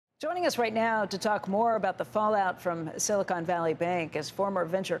Joining us right now to talk more about the fallout from Silicon Valley Bank is former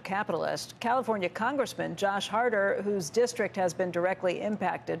venture capitalist, California Congressman Josh Harder, whose district has been directly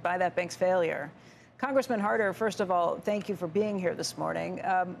impacted by that bank's failure. Congressman Harder, first of all, thank you for being here this morning.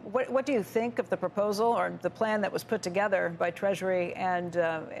 What do you think of the proposal or the plan that was put together by Treasury and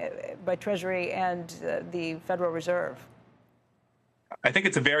the Federal Reserve? I think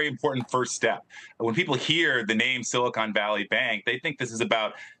it's a very important first step. When people hear the name Silicon Valley Bank, they think this is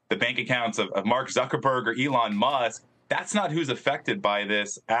about the bank accounts of Mark Zuckerberg or Elon Musk. That's not who's affected by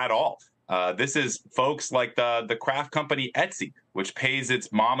this at all. This is folks like the craft company Etsy, which pays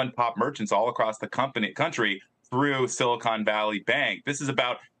its mom and pop merchants all across the country through Silicon Valley Bank. This is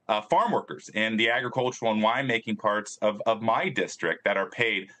about farm workers in the agricultural and winemaking parts of my district that are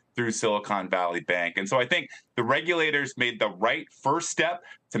paid through Silicon Valley Bank. And so I think the regulators made the right first step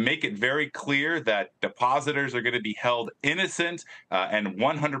to make it very clear that depositors are going to be held innocent and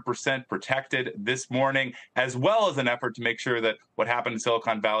 100% protected this morning, as well as an effort to make sure that what happened to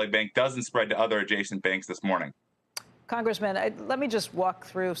Silicon Valley Bank doesn't spread to other adjacent banks this morning. Congressman, let me just walk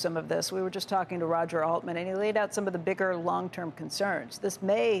through some of this. We were just talking to Roger Altman, and he laid out some of the bigger long-term concerns. This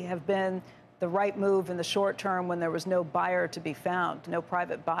may have been the right move in the short term when there was no buyer to be found, no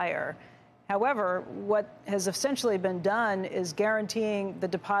private buyer. However, what has essentially been done is guaranteeing the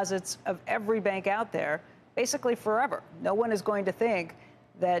deposits of every bank out there basically forever. No one is going to think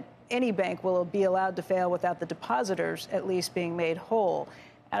that any bank will be allowed to fail without the depositors at least being made whole.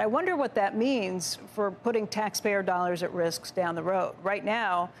 And I wonder what that means for putting taxpayer dollars at risk down the road. Right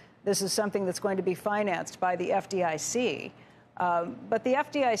now, this is something that's going to be financed by the FDIC. But the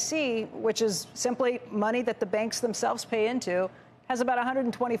FDIC, which is simply money that the banks themselves pay into, has about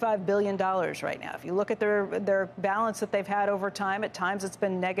 $125 billion right now. If you look at their balance that they've had over time, at times it's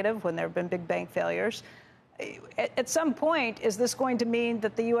been negative when there have been big bank failures. At some point, is this going to mean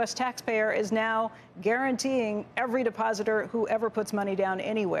that the U.S. taxpayer is now guaranteeing every depositor who ever puts money down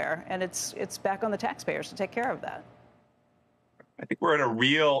anywhere, and it's back on the taxpayers to take care of that? I think we're at a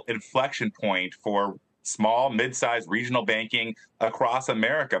real inflection point for small, mid-sized regional banking across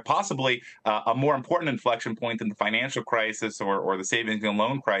America, possibly a more important inflection point than the financial crisis or the savings and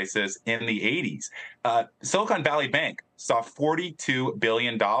loan crisis in the 80s. Silicon Valley Bank saw $42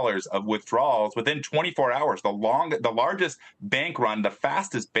 billion of withdrawals within 24 hours, the largest bank run, the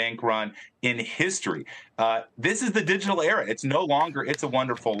fastest bank run in history. This is the digital era. It's no longer It's a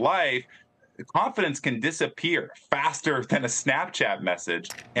Wonderful Life. Confidence can disappear faster than a Snapchat message,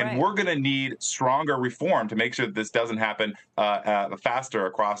 and Right. we're going to need stronger reform to make sure that this doesn't happen faster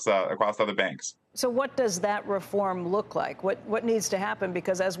across other banks. So what does that reform look like? What needs to happen?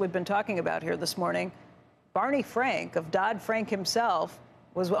 Because as we've been talking about here this morning, Barney Frank of Dodd-Frank himself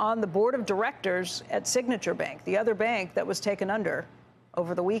was on the board of directors at Signature Bank, the other bank that was taken under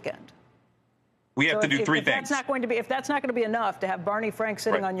over the weekend. We have to do three things. If that's not going to be enough to have Barney Frank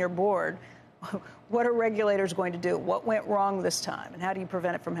sitting on your board, what are regulators going to do? What went wrong this time, and how do you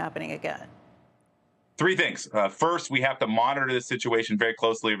prevent it from happening again? Three things. First, we have to monitor the situation very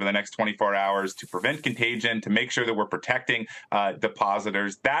closely over the next 24 hours to prevent contagion, to make sure that we're protecting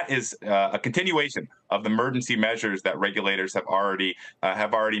depositors. That is a continuation of the emergency measures that regulators have already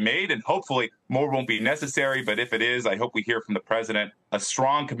made, and hopefully more won't be necessary. But if it is, I hope we hear from the president a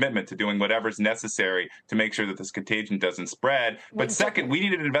strong commitment to doing whatever's necessary to make sure that this contagion doesn't spread. But second, we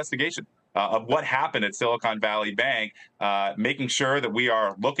need an investigation of what happened at Silicon Valley Bank, making sure that we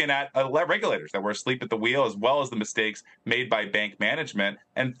are looking at regulators that were asleep at the wheel, as well as the mistakes made by bank management.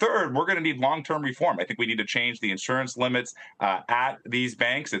 And third, we're going to need long-term reform. I think we need to change the insurance limits at these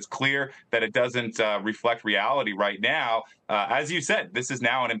banks. It's clear that it doesn't reflect reality right now. As you said, this is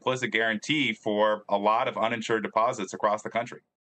now an implicit guarantee for a lot of uninsured deposits across the country.